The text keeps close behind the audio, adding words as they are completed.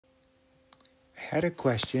had a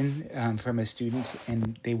question from a student,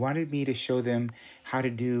 and they wanted me to show them how to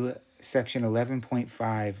do section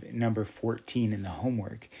 11.5, number 14 in the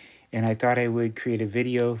homework. And I thought I would create a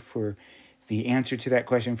video for the answer to that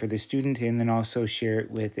question for the student, and then also share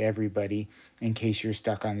it with everybody in case you're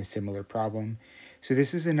stuck on a similar problem. So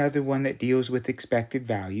this is another one that deals with expected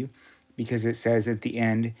value, because it says at the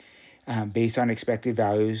end, based on expected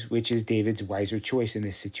values, which is David's wiser choice in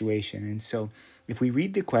this situation. And so if we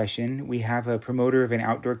read the question, we have a promoter of an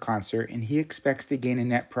outdoor concert, and he expects to gain a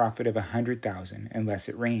net profit of $100,000 unless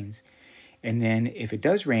it rains. And then if it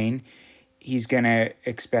does rain, he's going to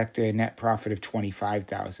expect a net profit of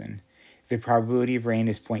 $25,000. The probability of rain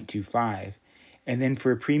is 0.25. And then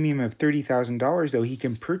for a premium of $30,000, though, he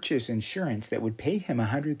can purchase insurance that would pay him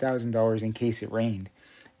 $100,000 in case it rained.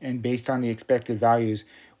 And based on the expected values,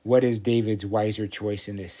 what is David's wiser choice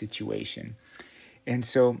in this situation? And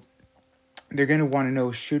so they're going to want to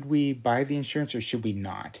know, should we buy the insurance or should we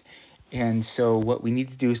not? And so what we need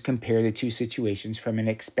to do is compare the two situations from an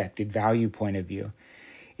expected value point of view.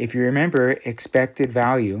 If you remember, expected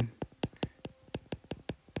value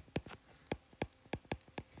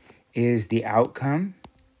is the outcome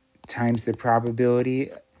times the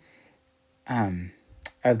probability of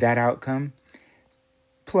that outcome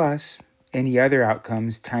plus any other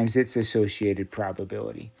outcomes times its associated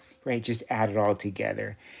probability, right? Just add it all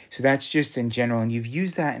together. So that's just in general, and you've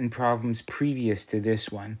used that in problems previous to this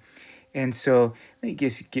one. And so let me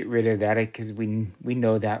just get rid of that because we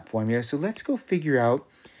know that formula. So let's go figure out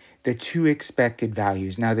the two expected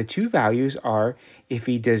values. Now the two values are if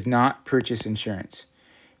he does not purchase insurance.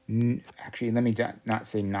 Actually, let me not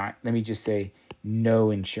say not. Let me just say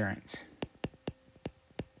no insurance.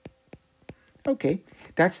 Okay,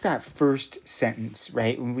 that's that first sentence,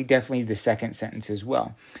 right? And we definitely need the second sentence as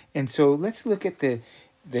well. And so let's look at the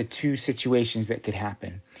two situations that could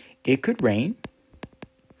happen. It could rain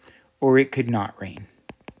or it could not rain.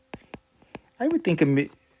 I would think,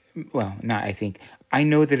 I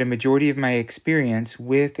know that a majority of my experience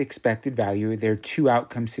with expected value, there are two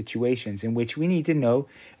outcome situations in which we need to know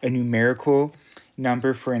a numerical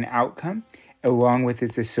number for an outcome along with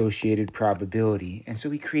its associated probability. And so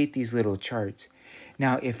we create these little charts.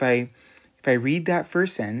 Now, if I read that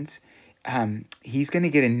first sentence, he's going to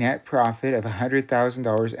get a net profit of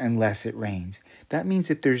 $100,000 unless it rains. That means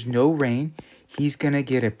if there's no rain, he's going to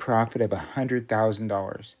get a profit of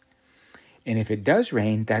 $100,000. And if it does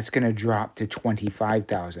rain, that's going to drop to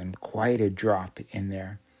 $25,000. Quite a drop in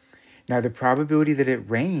there. Now, the probability that it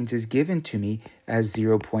rains is given to me as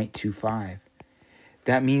 0.25.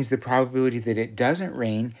 That means the probability that it doesn't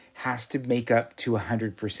rain has to make up to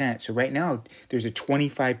 100%. So right now, there's a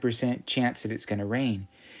 25% chance that it's going to rain.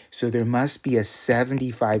 So there must be a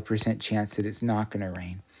 75% chance that it's not going to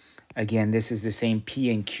rain. Again, this is the same P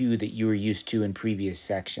and Q that you were used to in previous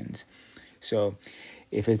sections. So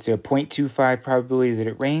if it's a 0.25 probability that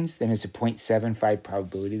it rains, then it's a 0.75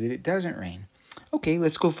 probability that it doesn't rain. Okay,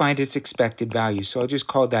 let's go find its expected value. So I'll just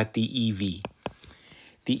call that the EV.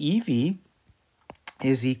 The EV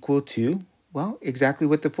is equal to, well, exactly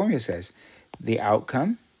what the formula says. The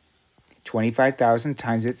outcome, 25,000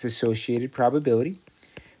 times its associated probability,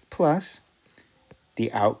 plus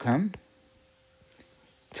the outcome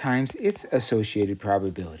times its associated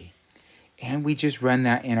probability. And we just run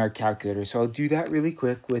that in our calculator. So I'll do that really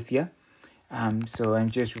quick with you. So I'm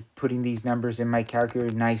just putting these numbers in my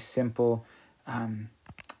calculator. Nice, simple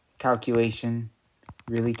calculation.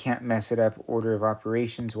 Really can't mess it up order of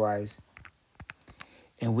operations wise.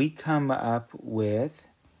 And we come up with,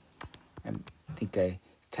 I think I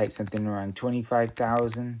typed something wrong,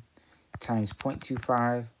 25,000 times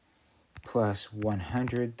 0.25 plus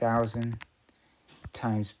 100,000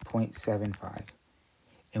 times 0.75.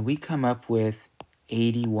 And we come up with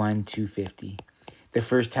 81,250. The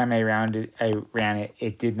first time I ran it,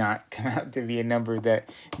 it did not come out to be a number that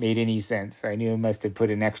made any sense. I knew I must have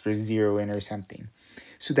put an extra zero in or something.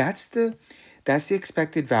 So that's the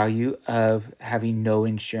expected value of having no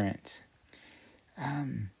insurance.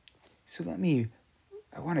 So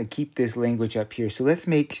I want to keep this language up here. So let's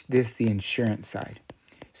make this the insurance side.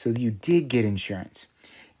 So you did get insurance.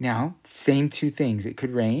 Now, same two things. It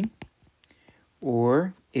could rain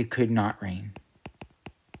or it could not rain.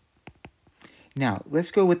 Now,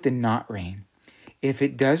 let's go with the not rain. If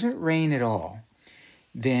it doesn't rain at all,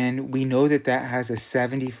 then we know that has a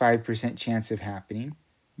 75% chance of happening.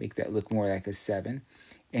 Make that look more like a 7.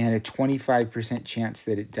 And a 25% chance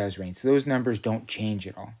that it does rain. So those numbers don't change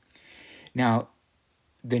at all. Now,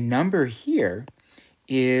 the number here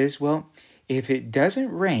is, well, If it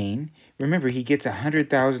doesn't rain, remember he gets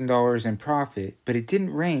 $100,000 in profit, but it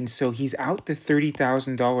didn't rain, so he's out the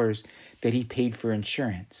 $30,000 that he paid for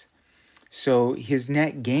insurance. So his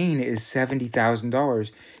net gain is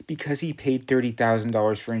 $70,000 because he paid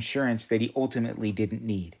 $30,000 for insurance that he ultimately didn't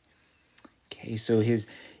need. Okay, so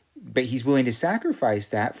but he's willing to sacrifice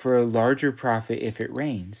that for a larger profit if it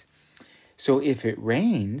rains. So if it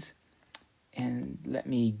rains, and let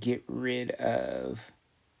me get rid of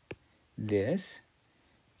this.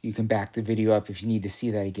 You can back the video up if you need to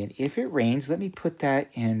see that again. If it rains, let me put that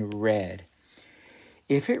in red.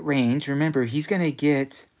 If it rains, remember, he's going to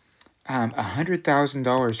get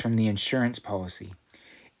 $100,000 from the insurance policy.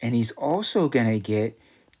 And he's also going to get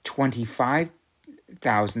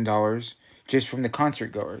 $25,000 just from the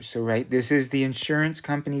concert goers. So, right, this is the insurance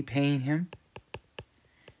company paying him.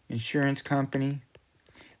 Insurance company.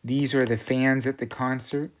 These are the fans at the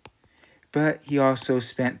concert. But he also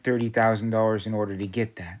spent $30,000 in order to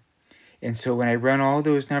get that. And so when I run all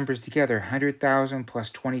those numbers together, 100,000 plus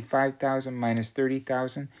 25,000 minus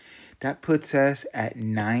 30,000, that puts us at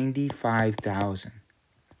 95,000.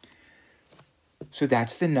 So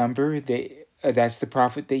that's the number that's the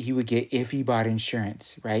profit that he would get if he bought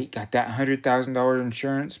insurance, right? Got that $100,000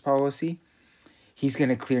 insurance policy. He's going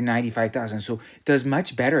to clear 95,000. So it does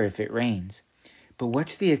much better if it rains. But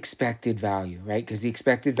what's the expected value, right? Because the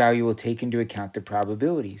expected value will take into account the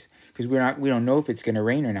probabilities. Because we don't know if it's going to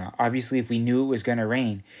rain or not. Obviously, if we knew it was going to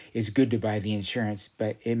rain, it's good to buy the insurance,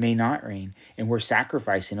 but it may not rain, and we're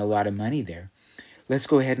sacrificing a lot of money there. Let's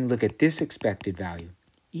go ahead and look at this expected value.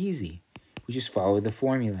 Easy. We just follow the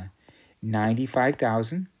formula.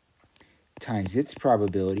 95,000 times its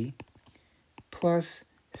probability plus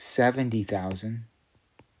 70,000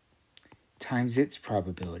 times its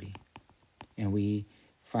probability. And we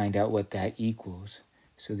find out what that equals.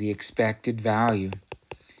 So the expected value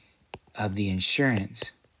of the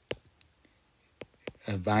insurance,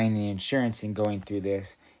 of buying the insurance and going through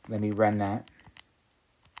this, let me run that.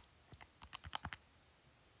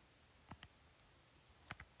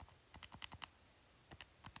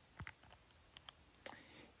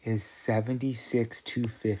 Is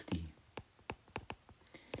 $76,250.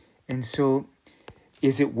 And so,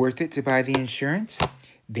 is it worth it to buy the insurance?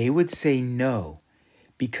 They would say no,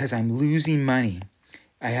 because I'm losing money.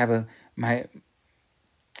 I have a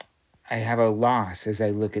loss as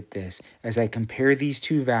I look at this. As I compare these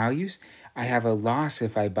two values, I have a loss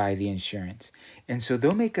if I buy the insurance. And so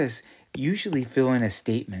they'll make us usually fill in a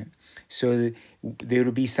statement. So there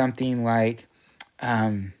will be something like,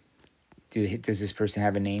 does this person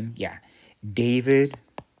have a name? Yeah. David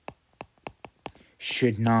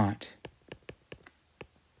should not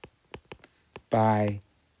buy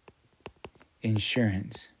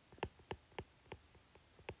insurance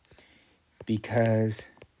because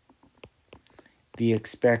the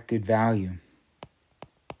expected value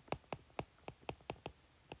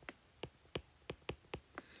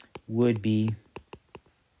would be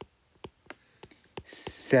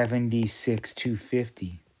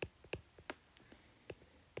 $76,250,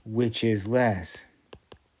 which is less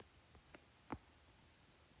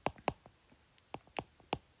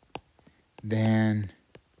than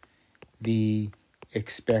the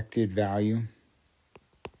expected value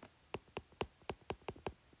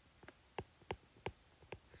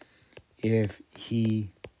if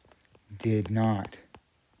he did not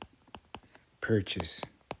purchase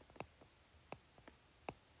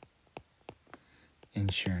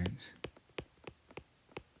insurance,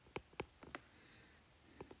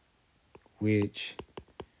 which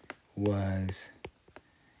was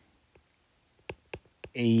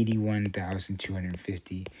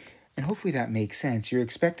 $81,250. And hopefully that makes sense. Your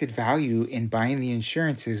expected value in buying the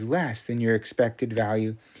insurance is less than your expected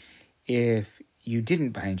value if you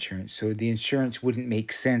didn't buy insurance. So the insurance wouldn't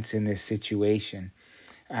make sense in this situation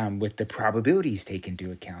with the probabilities taken into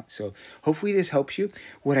account. So hopefully this helps you.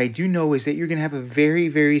 What I do know is that you're going to have a very,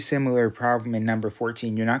 very similar problem in number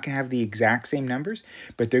 14. You're not going to have the exact same numbers,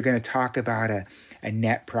 but they're going to talk about a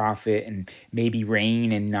net profit and maybe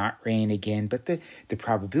rain and not rain again. But the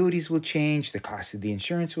probabilities will change. The cost of the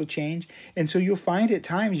insurance will change. And so you'll find at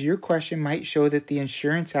times your question might show that the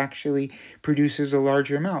insurance actually produces a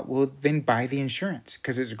larger amount. Well, then buy the insurance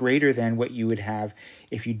because it's greater than what you would have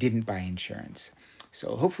if you didn't buy insurance.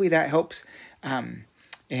 So hopefully that helps. And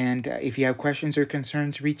if you have questions or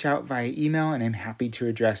concerns, reach out via email and I'm happy to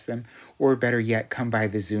address them. Or better yet, come by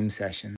the Zoom session.